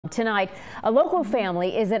Tonight, a local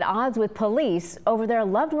family is at odds with police over their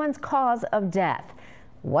loved one's cause of death.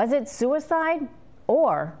 Was it suicide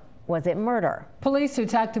or was it murder? Police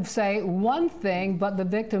detectives say one thing, but the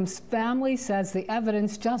victim's family says the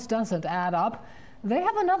evidence just doesn't add up. They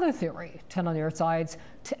have another theory. 10 on your sides.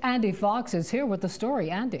 Andy Fox is here with the story.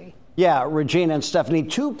 Andy. Yeah, Regina and Stephanie,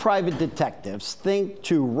 two private detectives think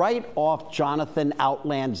to write off Johnathan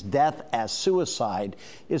Outland's death as suicide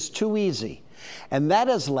is too easy. And that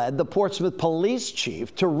has led the Portsmouth police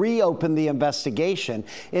chief to reopen the investigation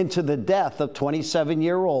into the death of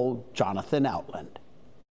 27-year-old Johnathan Outland.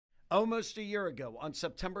 Almost a year ago, on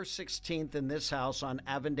September 16th in this house on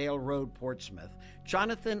Avondale Road, Portsmouth,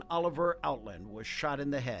 Johnathan Oliver Outland was shot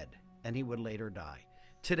in the head, and he would later die.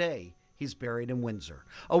 Today, he's buried in Windsor,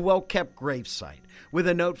 a well-kept gravesite, with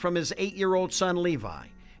a note from his 8-year-old son, Levi,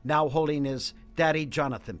 now holding his Daddy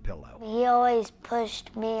Johnathan pillow. He always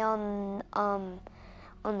pushed me on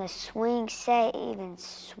the swing set, even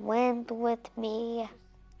swam with me.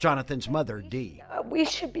 Johnathan's mother, Dee. We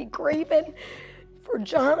should be grieving for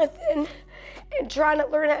Johnathan and trying to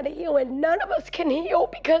learn how to heal, and none of us can heal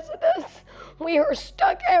because of this. We are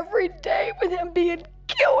stuck every day with him being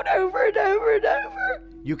killed over and over and over.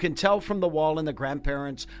 You can tell from the wall in the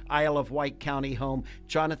grandparents' Isle of Wight County home,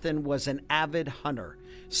 Johnathan was an avid hunter.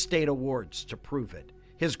 State awards to prove it.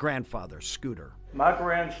 His grandfather, Scooter. My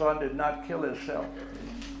grandson did not kill himself.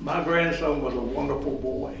 My grandson was a wonderful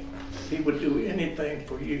boy. He would do anything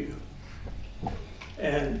for you.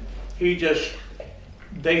 And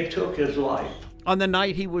they took his life. On the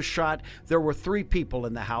night he was shot, there were 3 people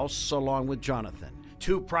in the house along with Johnathan.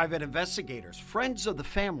 2 private investigators, friends of the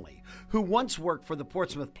family, who once worked for the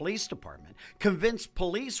Portsmouth Police Department, convinced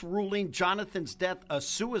police ruling Johnathan's death a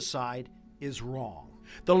suicide is wrong.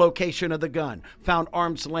 The location of the gun, found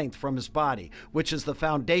arm's length from his body, which is the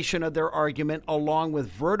foundation of their argument, along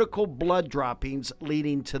with vertical blood droppings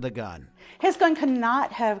leading to the gun. His gun could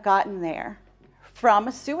not have gotten there from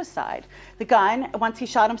a suicide. The gun, once he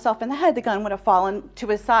shot himself in the head, the gun would have fallen to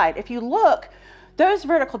his side. If you look, those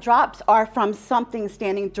vertical drops are from something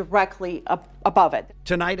standing directly above it.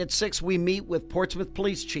 Tonight at 6, we meet with Portsmouth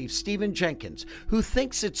Police Chief Stephen Jenkins, who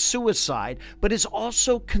thinks it's suicide, but is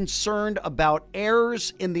also concerned about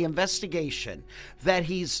errors in the investigation, that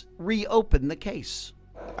he's reopened the case.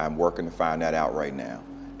 I'm working to find that out right now.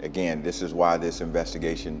 Again, this is why this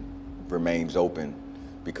investigation remains open,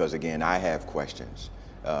 because again, I have questions.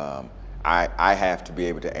 I have to be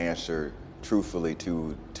able to answer truthfully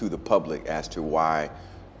to the public as to why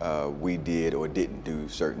we did or didn't do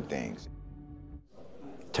certain things.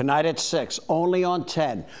 Tonight at 6, only on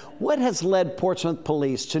 10, what has led Portsmouth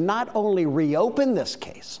Police to not only reopen this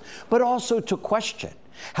case, but also to question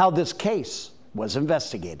how this case was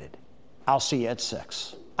investigated? I'll see you at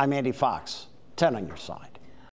 6. I'm Andy Fox, 10 on your side.